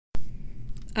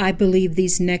I believe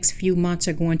these next few months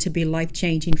are going to be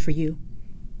life-changing for you.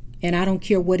 And I don't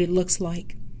care what it looks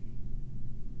like.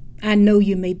 I know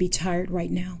you may be tired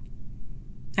right now.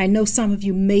 I know some of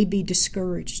you may be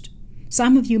discouraged.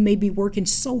 Some of you may be working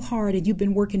so hard, and you've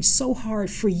been working so hard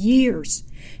for years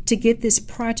to get this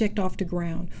project off the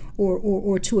ground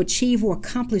or to achieve or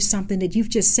accomplish something that you've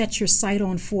just set your sight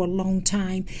on for a long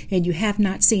time and you have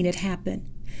not seen it happen.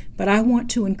 But I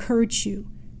want to encourage you,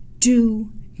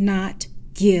 do not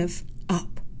give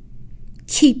up.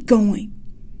 Keep going.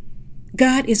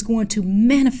 God is going to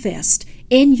manifest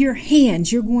in your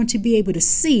hands. You're going to be able to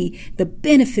see the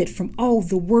benefit from all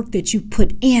the work that you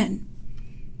put in.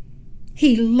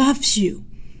 He loves you.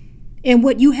 And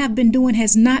what you have been doing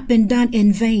has not been done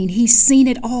in vain. He's seen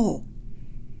it all.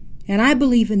 And I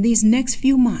believe in these next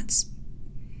few months,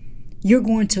 you're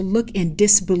going to look in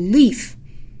disbelief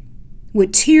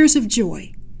with tears of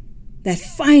joy that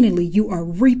finally you are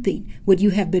reaping what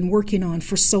you have been working on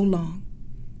for so long.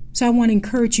 So I want to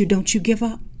encourage you, don't you give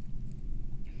up.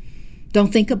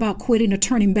 Don't think about quitting or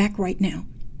turning back right now.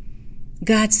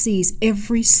 God sees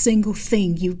every single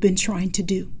thing you've been trying to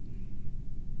do.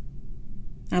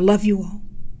 I love you all,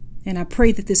 and I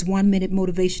pray that this 1-minute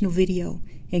motivational video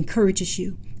encourages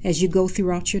you as you go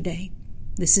throughout your day.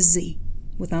 This is Z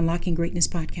with Unlocking Greatness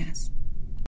Podcast.